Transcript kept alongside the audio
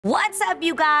What's up,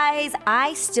 you guys?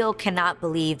 I still cannot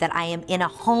believe that I am in a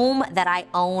home that I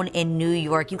own in New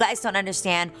York. You guys don't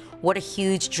understand what a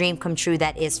huge dream come true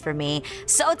that is for me.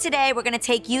 So today we're gonna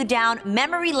take you down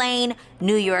memory lane,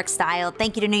 New York style.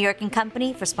 Thank you to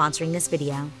NY&Co for sponsoring this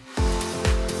video.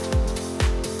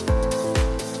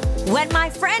 When my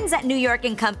friends at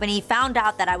NY&Co found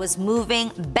out that I was moving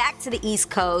back to the East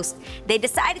Coast, they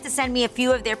decided to send me a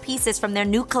few of their pieces from their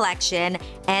new collection,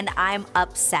 and I'm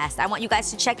obsessed. I want you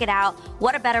guys to check it out.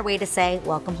 What a better way to say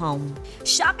welcome home.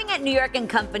 Shopping at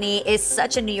NY&Co is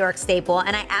such a New York staple,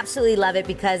 and I absolutely love it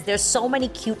because there's so many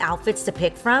cute outfits to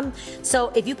pick from.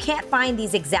 So if you can't find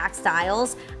these exact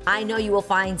styles, I know you will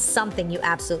find something you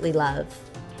absolutely love.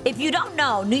 If you don't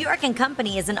know, NY&Co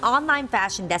is an online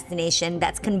fashion destination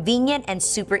that's convenient and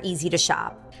super easy to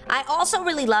shop. I also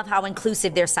really love how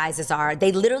inclusive their sizes are.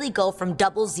 They literally go from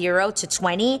 00 to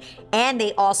 20, and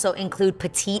they also include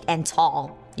petite and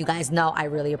tall. You guys know I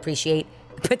really appreciate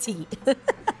petite.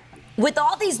 With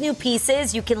all these new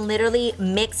pieces, you can literally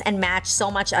mix and match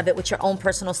so much of it with your own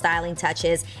personal styling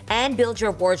touches and build your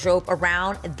wardrobe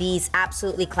around these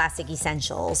absolutely classic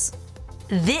essentials.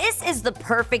 This is the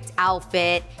perfect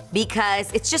outfit because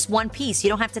it's just one piece. You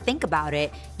don't have to think about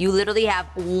it. You literally have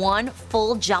one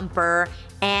full jumper,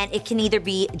 and it can either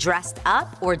be dressed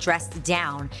up or dressed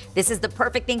down. This is the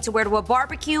perfect thing to wear to a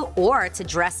barbecue or to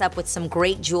dress up with some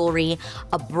great jewelry,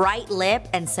 a bright lip,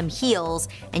 and some heels,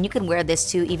 and you can wear this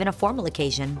to even a formal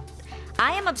occasion.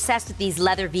 I am obsessed with these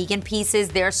leather vegan pieces.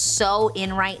 They're so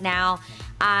in right now.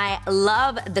 I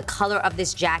love the color of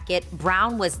this jacket.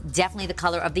 Brown was definitely the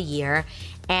color of the year.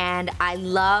 And I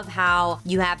love how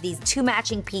you have these two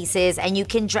matching pieces and you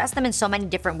can dress them in so many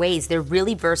different ways. They're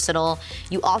really versatile.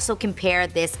 You also can pair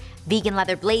this vegan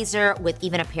leather blazer with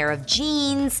even a pair of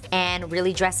jeans and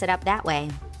really dress it up that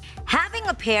way. Having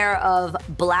a pair of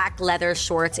black leather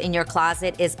shorts in your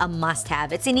closet is a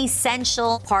must-have. It's an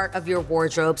essential part of your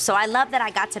wardrobe. So I love that I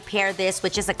got to pair this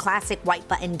with just a classic white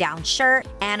button-down shirt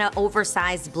and an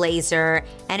oversized blazer,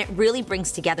 and it really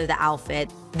brings together the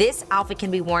outfit. This outfit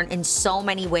can be worn in so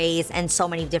many ways and so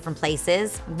many different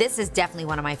places. This is definitely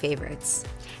one of my favorites.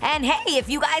 And hey, if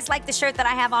you guys like the shirt that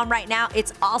I have on right now,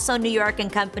 it's also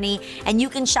NY&Co, and you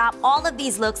can shop all of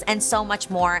these looks and so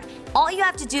much more. All you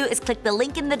have to do is click the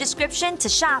link in the description to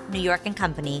shop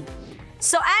NY&Co.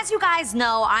 So as you guys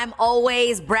know, I'm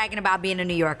always bragging about being a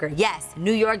New Yorker. Yes,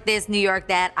 New York this, New York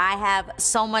that. I have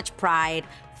so much pride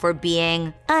for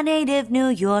being a native New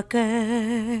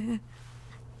Yorker.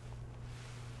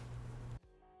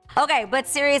 Okay, but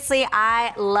seriously,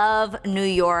 I love New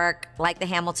York. Like the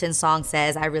Hamilton song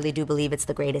says, I really do believe it's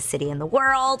the greatest city in the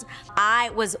world. I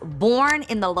was born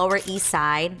in the Lower East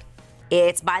Side.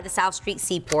 It's by the South Street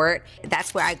Seaport.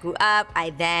 That's where I grew up. I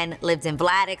then lived in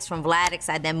Vladex. From Vladex,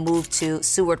 I then moved to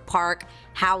Seward Park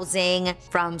housing.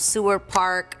 From Seward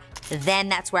Park, then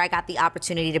that's where I got the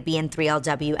opportunity to be in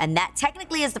 3LW. And that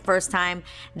technically is the first time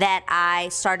that I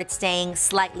started staying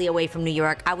slightly away from New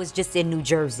York. I was just in New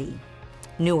Jersey.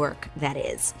 Newark, that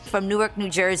is. From Newark, New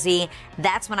Jersey,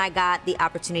 that's when I got the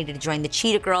opportunity to join the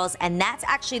Cheetah Girls, and that's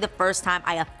actually the first time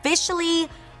I officially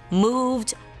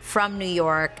moved from New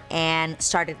York and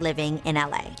started living in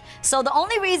LA. So the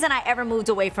only reason I ever moved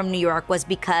away from New York was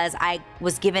because I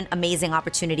was given amazing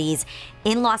opportunities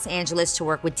in Los Angeles to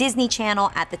work with Disney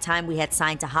Channel. At the time, we had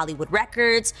signed to Hollywood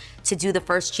Records to do the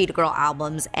first Cheetah Girl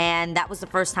albums, and that was the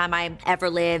first time I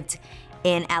ever lived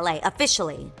in LA,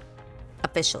 officially.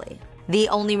 The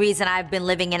only reason I've been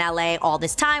living in LA all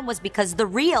this time was because The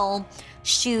Real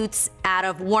shoots out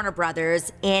of Warner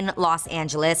Brothers in Los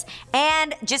Angeles.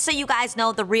 And just so you guys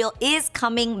know, The Real is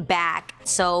coming back.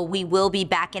 So we will be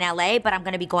back in LA, but I'm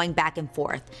gonna be going back and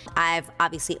forth. I've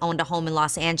obviously owned a home in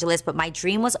Los Angeles, but my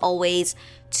dream was always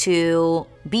to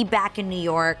be back in New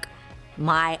York.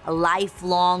 My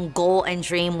lifelong goal and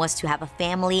dream was to have a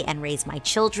family and raise my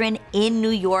children in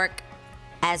New York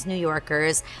as New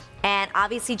Yorkers. And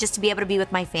obviously just to be able to be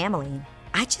with my family.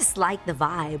 I just like the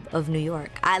vibe of New York.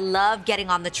 I love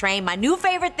getting on the train. My new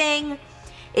favorite thing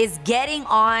is getting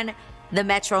on the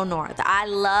Metro North. I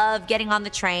love getting on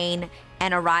the train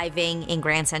and arriving in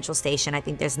Grand Central Station. I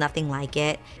think there's nothing like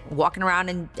it. Walking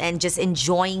around and just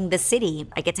enjoying the city.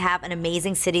 I get to have an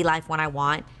amazing city life when I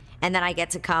want, and then I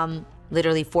get to come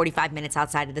literally 45 minutes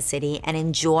outside of the city and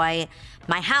enjoy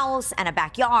my house and a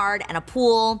backyard and a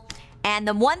pool. And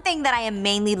the one thing that I am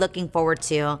mainly looking forward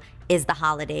to is the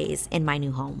holidays in my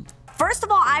new home. First of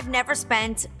all, I've never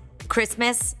spent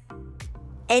Christmas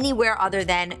anywhere other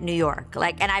than New York.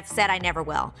 And I've said I never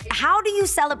will. How do you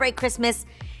celebrate Christmas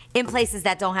in places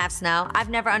that don't have snow? I've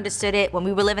never understood it. When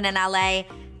we were living in LA,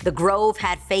 the Grove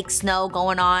had fake snow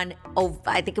going on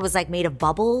I think it was like made of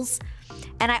bubbles.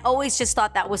 And I always just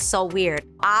thought that was so weird.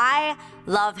 I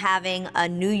love having a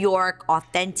New York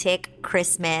authentic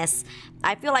Christmas.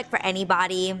 I feel like for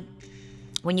anybody,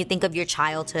 when you think of your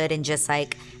childhood and just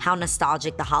like how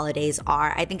nostalgic the holidays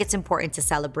are, I think it's important to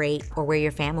celebrate or where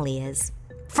your family is.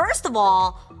 First of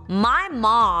all, my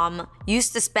mom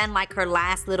used to spend like her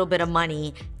last little bit of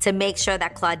money to make sure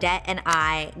that Claudette and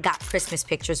I got Christmas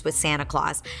pictures with Santa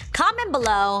Claus. Comment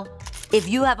below if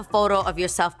you have a photo of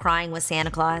yourself crying with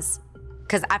Santa Claus,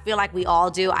 because I feel like we all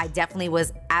do. I definitely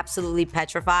was absolutely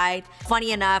petrified.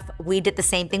 Funny enough, we did the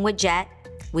same thing with Jet.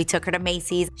 We took her to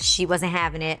Macy's. She wasn't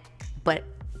having it, but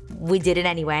we did it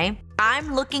anyway.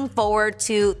 I'm looking forward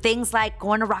to things like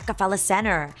going to Rockefeller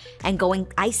Center and going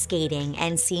ice skating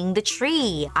and seeing the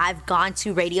tree. I've gone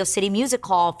to Radio City Music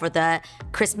Hall for the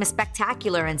Christmas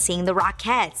Spectacular and seeing the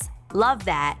Rockettes. Love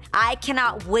that. I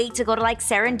cannot wait to go to like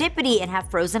Serendipity and have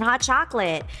frozen hot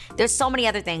chocolate. There's so many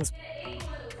other things.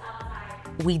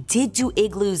 We did do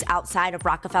igloos outside of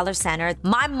Rockefeller Center.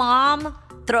 My mom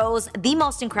throws the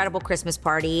most incredible Christmas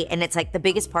party, and it's like the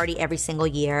biggest party every single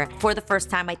year. For the first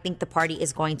time, I think the party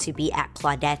is going to be at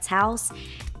Claudette's house.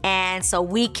 And so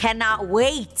we cannot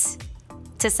wait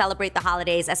to celebrate the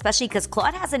holidays, especially because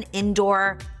Claude has an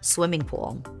indoor swimming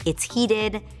pool. It's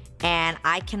heated, and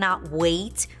I cannot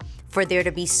wait for there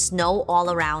to be snow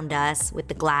all around us with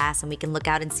the glass, and we can look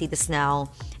out and see the snow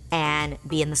and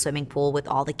be in the swimming pool with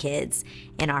all the kids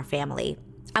in our family.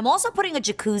 I'm also putting a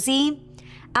jacuzzi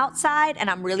outside, and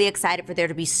I'm really excited for there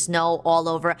to be snow all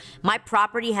over. My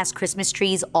property has Christmas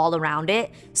trees all around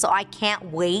it, so I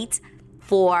can't wait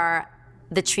for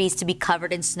the trees to be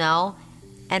covered in snow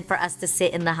and for us to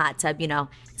sit in the hot tub, you know,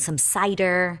 some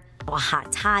cider, a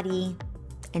hot toddy,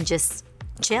 and just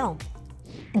chill.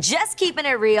 Just keeping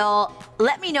it real,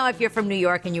 let me know if you're from New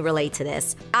York and you relate to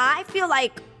this. I feel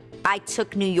like I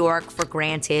took New York for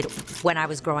granted when I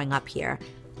was growing up here.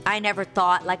 I never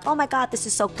thought like, oh my God, this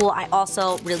is so cool. I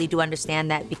also really do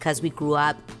understand that because we grew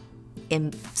up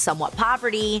in somewhat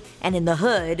poverty and in the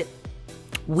hood,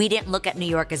 we didn't look at New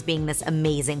York as being this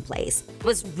amazing place. It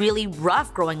was really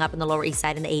rough growing up in the Lower East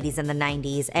Side in the 80s and the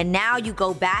 90s. And now you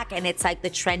go back and it's like the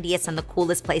trendiest and the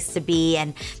coolest place to be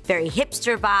and very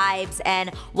hipster vibes.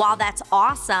 And while that's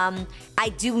awesome, I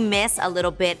do miss a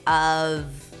little bit of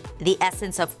the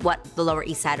essence of what the Lower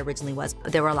East Side originally was.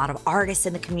 There were a lot of artists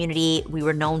in the community. We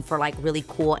were known for like really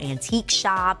cool antique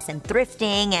shops and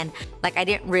thrifting, and like I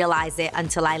didn't realize it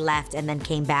until I left and then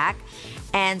came back.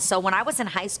 And so when I was in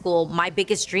high school, my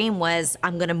biggest dream was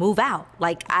I'm gonna move out.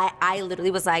 Like I literally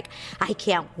was like, I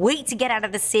can't wait to get out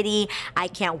of the city. I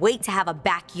can't wait to have a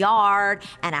backyard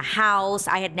and a house.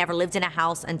 I had never lived in a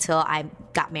house until I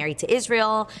got married to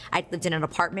Israel. I lived in an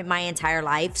apartment my entire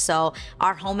life. So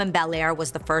our home in Bel Air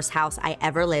was the first house I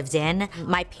ever lived in.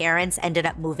 My parents ended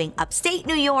up moving upstate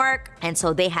New York, and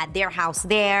so they had their house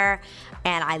there,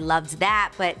 and I loved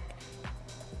that, but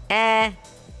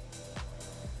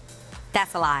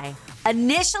that's a lie.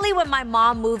 Initially, when my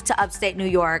mom moved to upstate New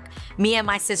York, me and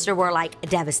my sister were like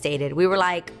devastated. We were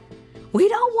like, we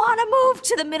don't want to move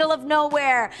to the middle of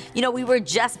nowhere. You know, we were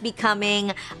just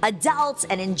becoming adults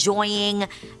and enjoying,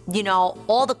 you know,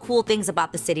 all the cool things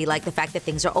about the city, like the fact that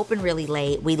things are open really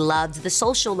late. We loved the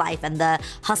social life and the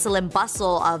hustle and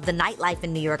bustle of the nightlife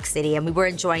in New York City, and we were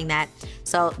enjoying that.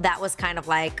 So that was kind of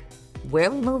like, where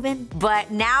are we moving?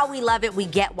 But now we love it. We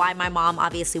get why my mom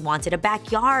obviously wanted a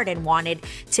backyard and wanted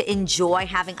to enjoy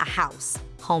having a house.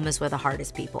 Home is where the heart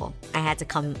is, people. I had to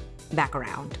come back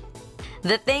around.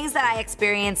 The things that I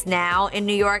experience now in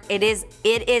New York, it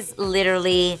is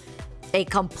literally a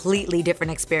completely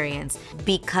different experience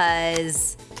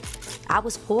because I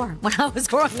was poor when I was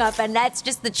growing up, and that's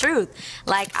just the truth.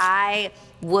 Like, I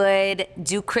would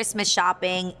do Christmas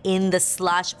shopping in the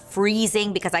slush,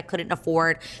 freezing because I couldn't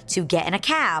afford to get in a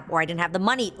cab, or I didn't have the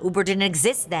money. Uber didn't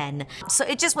exist then. So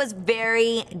it just was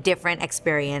very different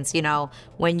experience, you know,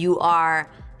 when you are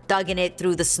thugging it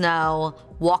through the snow,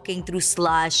 walking through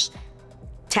slush,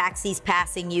 taxis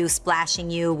passing you, splashing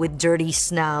you with dirty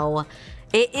snow.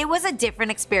 It was a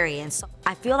different experience.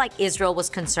 I feel like Israel was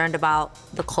concerned about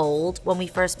the cold when we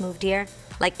first moved here.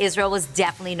 Like, Israel was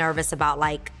definitely nervous about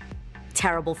like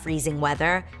terrible freezing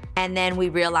weather. And then we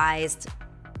realized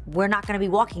we're not gonna be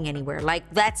walking anywhere. Like,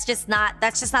 that's just not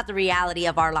the reality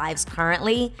of our lives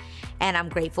currently. And I'm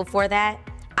grateful for that.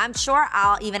 I'm sure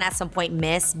I'll even at some point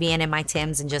miss being in my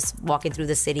Timbs and just walking through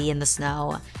the city in the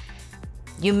snow.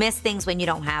 You miss things when you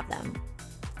don't have them.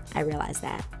 I realize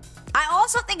that. I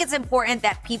also think it's important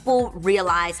that people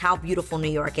realize how beautiful New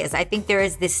York is. I think there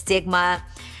is this stigma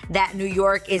that New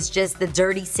York is just the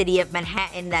dirty city of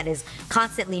Manhattan that is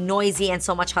constantly noisy and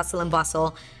so much hustle and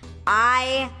bustle.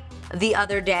 The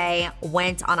other day,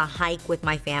 went on a hike with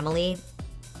my family,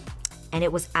 and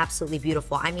it was absolutely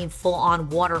beautiful. I mean, full-on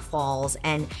waterfalls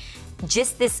and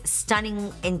just this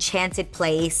stunning, enchanted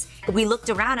place. We looked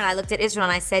around and I looked at Israel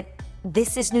and I said,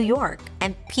 this is New York.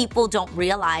 And people don't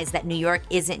realize that New York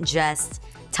isn't just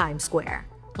Times Square.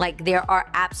 Like, there are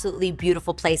absolutely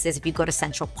beautiful places. If you go to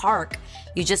Central Park,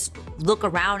 you just look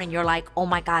around and you're like, oh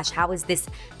my gosh, how is this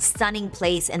stunning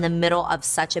place in the middle of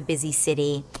such a busy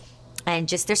city? And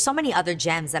just, there's so many other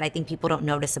gems that I think people don't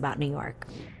notice about New York.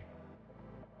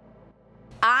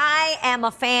 I am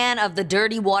a fan of the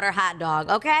dirty water hot dog,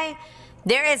 okay?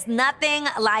 There is nothing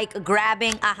like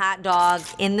grabbing a hot dog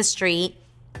in the street.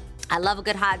 I love a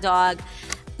good hot dog.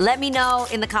 Let me know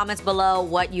in the comments below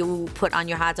what you put on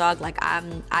your hot dog. Like,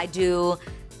 I do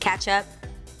ketchup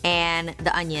and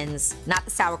the onions, not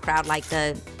the sauerkraut, like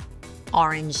the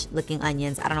orange looking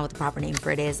onions. I don't know what the proper name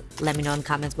for it is. Let me know in the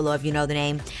comments below if you know the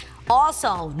name.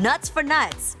 Also, nuts for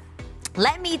nuts.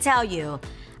 Let me tell you,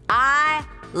 I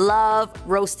love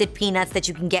roasted peanuts that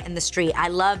you can get in the street. I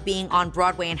love being on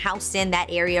Broadway in Houston, that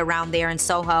area around there in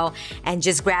Soho, and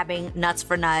just grabbing nuts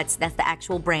for nuts. That's the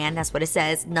actual brand, that's what it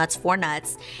says, nuts for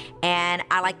nuts. And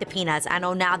I like the peanuts. I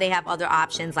know now they have other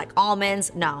options like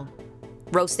almonds. No,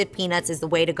 roasted peanuts is the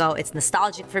way to go. It's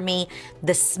nostalgic for me.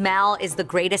 The smell is the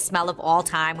greatest smell of all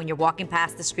time. When you're walking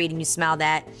past the street and you smell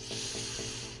that,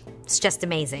 it's just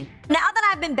amazing. Now that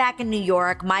I've been back in New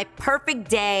York, my perfect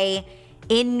day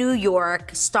in New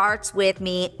York starts with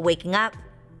me waking up,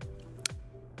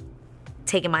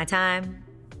 taking my time.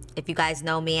 If you guys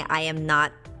know me, I am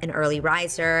not an early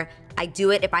riser. I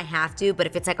do it if I have to, but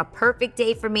if it's like a perfect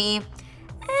day for me,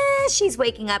 she's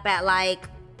waking up at like,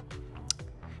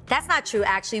 that's not true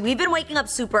actually. We've been waking up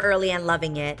super early and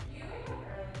loving it.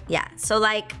 Yeah, so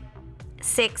like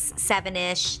 6,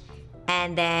 7-ish,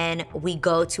 and then we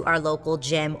go to our local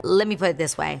gym. Let me put it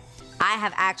this way. I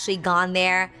have actually gone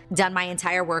there, done my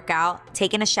entire workout,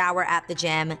 taken a shower at the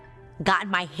gym, gotten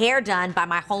my hair done by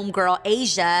my homegirl,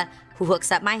 Asia, who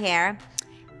hooks up my hair.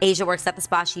 Asia works at the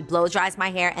spa, she blow dries my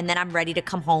hair, and then I'm ready to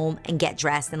come home and get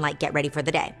dressed and like get ready for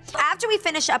the day. After we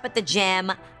finish up at the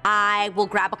gym, I will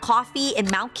grab a coffee in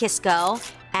Mount Kisco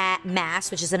at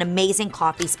Mass, which is an amazing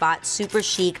coffee spot, super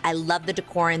chic. I love the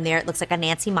decor in there. It looks like a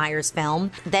Nancy Meyers film.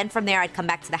 Then from there, I'd come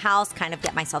back to the house, kind of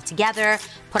get myself together,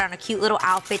 put on a cute little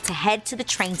outfit to head to the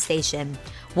train station.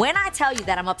 When I tell you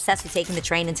that I'm obsessed with taking the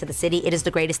train into the city, it is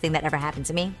the greatest thing that ever happened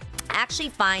to me. I actually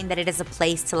find that it is a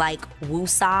place to like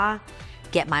woo-saw,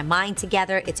 get my mind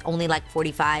together. It's only like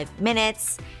 45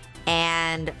 minutes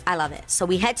and I love it. So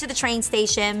we head to the train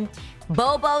station.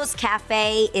 Bobo's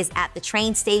Cafe is at the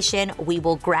train station. We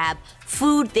will grab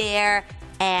food there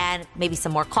and maybe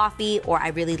some more coffee, or I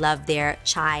really love their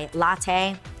chai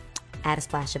latte. Add a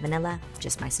splash of vanilla,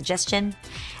 just my suggestion.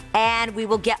 And we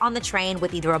will get on the train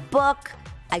with either a book.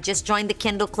 I just joined the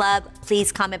Kindle Club.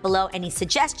 Please comment below any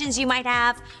suggestions you might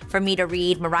have for me to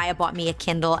read. Mariah bought me a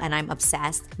Kindle and I'm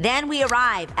obsessed. Then we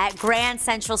arrive at Grand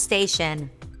Central Station.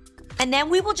 And then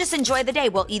we will just enjoy the day.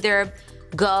 We'll either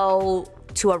go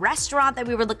to a restaurant that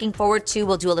we were looking forward to.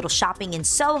 We'll do a little shopping in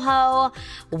Soho.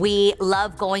 We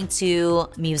love going to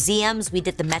museums. We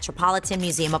did the Metropolitan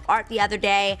Museum of Art the other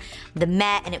day, the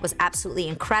Met, and it was absolutely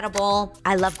incredible.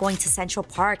 I love going to Central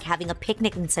Park, having a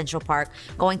picnic in Central Park,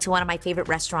 going to one of my favorite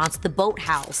restaurants, the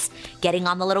Boathouse, getting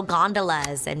on the little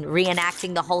gondolas and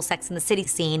reenacting the whole Sex and the City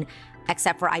scene,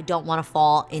 except for I don't want to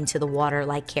fall into the water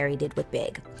like Carrie did with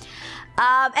Big.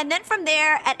 And then from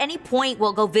there, at any point,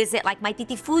 we'll go visit like my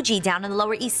Titi Fuji down in the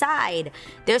Lower East Side.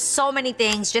 There's so many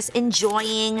things, just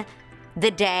enjoying the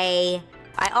day.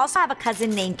 I also have a cousin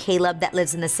named Caleb that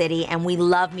lives in the city, and we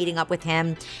love meeting up with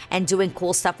him and doing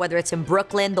cool stuff, whether it's in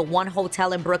Brooklyn. The one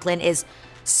hotel in Brooklyn is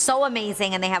so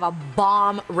amazing, and they have a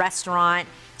bomb restaurant.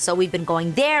 So we've been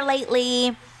going there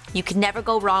lately. You can never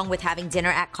go wrong with having dinner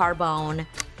at Carbone,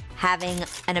 having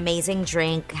an amazing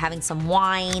drink, having some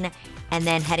wine, and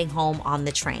then heading home on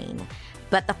the train.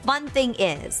 But the fun thing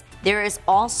is, there is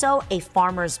also a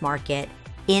farmer's market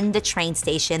in the train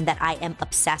station that I am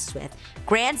obsessed with.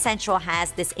 Grand Central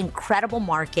has this incredible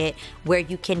market where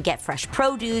you can get fresh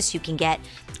produce, you can get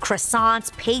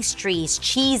croissants, pastries,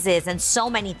 cheeses, and so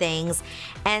many things.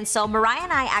 And so Mariah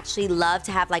and I actually love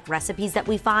to have like recipes that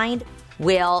we find.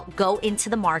 We'll go into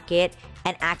the market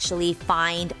and actually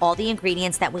find all the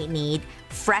ingredients that we need,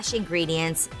 fresh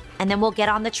ingredients, and then we'll get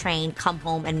on the train, come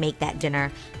home and make that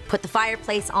dinner. Put the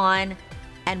fireplace on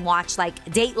and watch like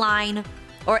Dateline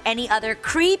or any other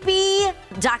creepy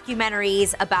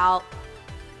documentaries about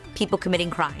people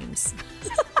committing crimes.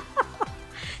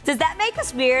 Does that make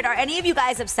us weird? Are any of you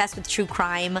guys obsessed with true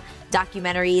crime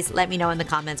documentaries? Let me know in the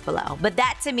comments below. But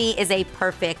that to me is a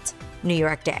perfect New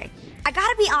York day. I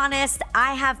gotta be honest,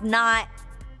 I have not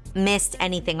missed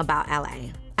anything about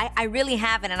LA. I really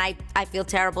haven't, and I feel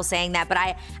terrible saying that, but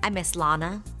I miss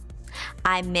Lana.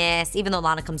 I miss, even though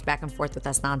Lana comes back and forth with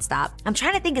us nonstop. I'm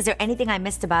trying to think, is there anything I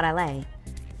missed about LA?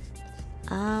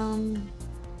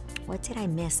 What did I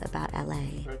miss about LA?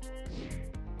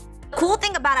 Cool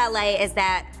thing about LA is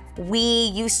that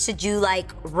we used to do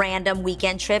like random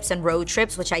weekend trips and road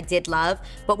trips, which I did love,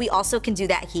 but we also can do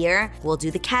that here. We'll do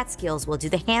the Catskills, we'll do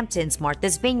the Hamptons,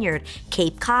 Martha's Vineyard,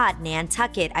 Cape Cod,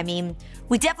 Nantucket. I mean,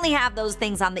 we definitely have those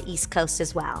things on the East Coast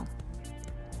as well.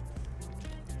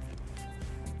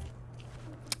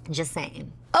 Just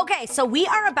saying. Okay, so we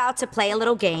are about to play a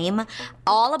little game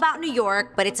all about New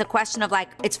York, but it's a question of like,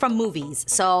 it's from movies.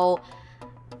 So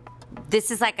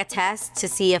this is like a test to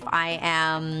see if I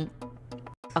am,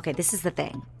 okay, this is the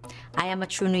thing. I am a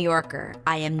true New Yorker.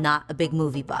 I am not a big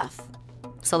movie buff.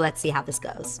 So let's see how this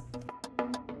goes.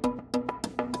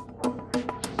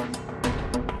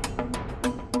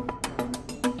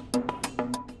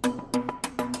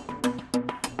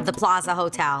 The Plaza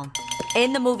Hotel.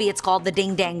 In the movie, it's called the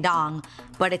Ding Dang Dong,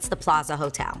 but it's the Plaza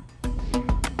Hotel.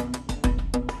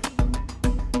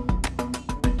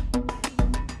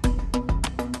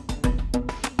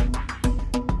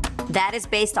 That is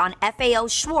based on FAO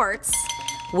Schwartz,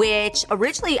 which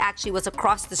originally actually was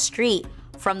across the street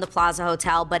from the Plaza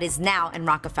Hotel, but is now in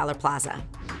Rockefeller Plaza.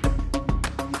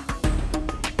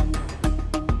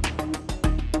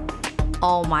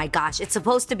 Oh my gosh, it's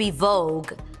supposed to be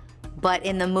Vogue, but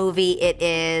in the movie it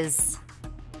is,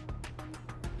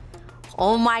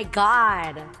 oh my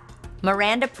God,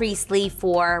 Miranda Priestley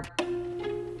for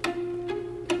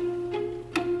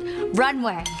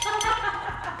Runway.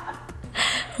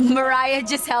 Mariah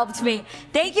just helped me.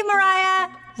 Thank you, Mariah.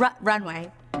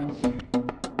 Runway.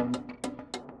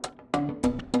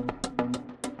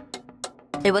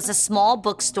 It was a small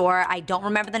bookstore. I don't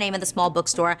remember the name of the small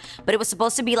bookstore, but it was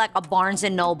supposed to be like a Barnes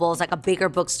and Nobles, like a bigger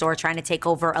bookstore trying to take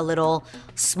over a little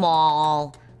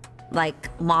small,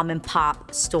 like mom and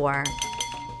pop store.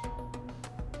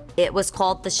 It was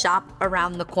called The Shop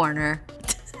Around the Corner.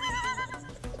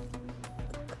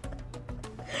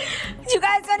 You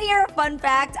guys want to hear a fun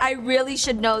fact? I really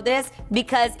should know this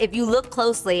because if you look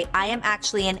closely, I am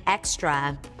actually an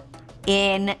extra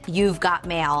in You've Got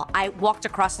Mail. I walked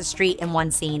across the street in one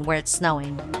scene where it's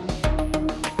snowing.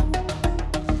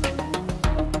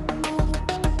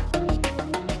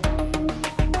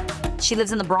 She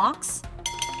lives in the Bronx?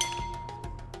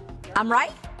 I'm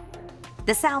right?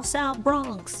 The South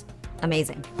Bronx.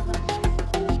 Amazing.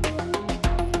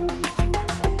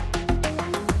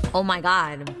 Oh my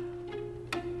God.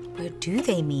 Where do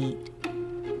they meet?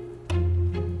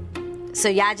 So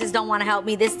y'all just don't want to help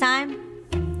me this time?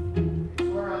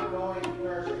 Where I'm going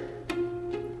Thursday.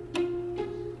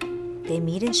 They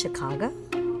meet in Chicago?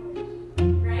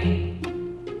 Right.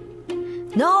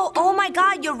 No, oh my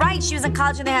God, you're right. She was in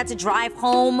college and they had to drive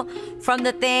home from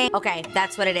the thing. Okay,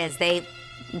 that's what it is. They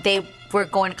were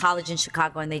going to college in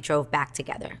Chicago and they drove back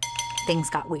together. Things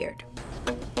got weird.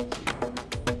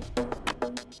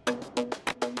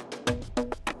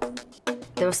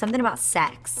 There was something about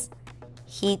sex.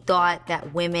 He thought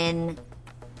that women...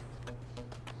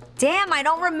 Damn, I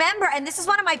don't remember. And this is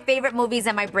one of my favorite movies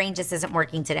and my brain just isn't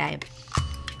working today.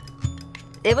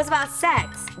 It was about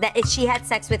sex. That if she had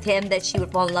sex with him, that she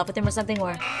would fall in love with him or something,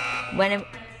 or... when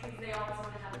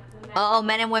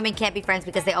men and women can't be friends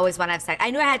because they always want to have sex.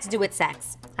 I knew it had to do with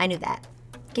sex. I knew that.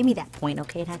 Give me that point,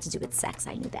 okay? It had to do with sex.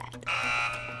 I knew that.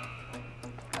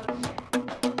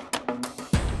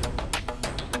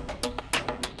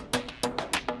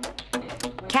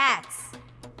 Cats.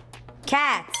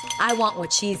 Cats. I want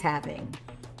what she's having.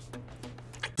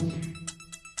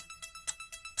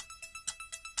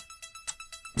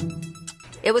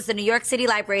 It was the New York City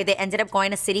Library. They ended up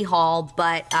going to City Hall,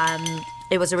 but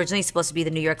it was originally supposed to be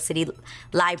the New York City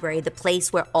Library, the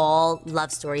place where all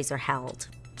love stories are held.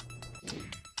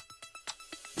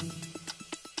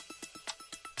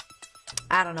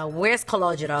 I don't know. Where's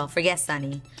Calogero? Forget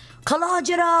Sunny.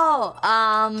 Calogero!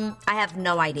 I have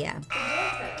no idea.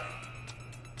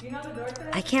 Do you know the door to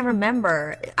that? I can't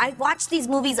remember. I watched these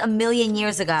movies a million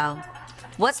years ago.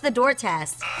 What's the door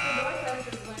test? The door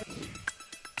test is when...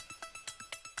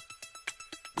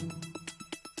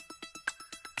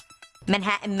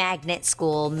 Manhattan Magnet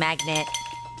School, Magnet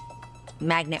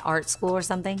Art School or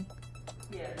something?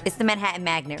 Yeah. It's the Manhattan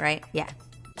Magnet, right? Yeah.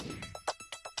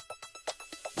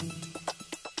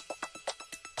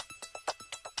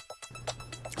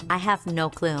 I have no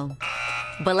clue.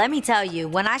 But let me tell you,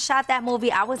 when I shot that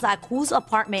movie, I was like, whose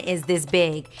apartment is this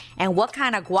big? And what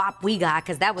kind of guap we got?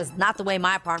 Because that was not the way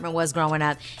my apartment was growing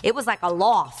up. It was like a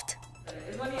loft.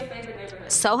 It's one of your favorite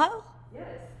neighborhoods. Soho? Yes.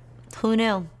 Who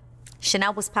knew?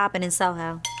 Chanel was popping in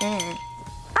Soho.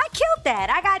 I killed that.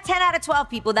 I got 10 out of 12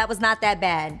 people. That was not that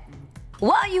bad.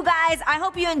 Well, you guys, I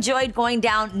hope you enjoyed going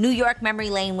down New York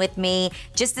memory lane with me,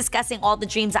 just discussing all the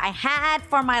dreams I had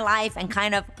for my life and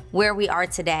kind of where we are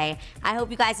today. I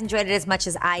hope you guys enjoyed it as much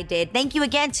as I did. Thank you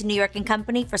again to New York &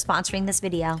 Company for sponsoring this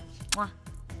video. Mwah.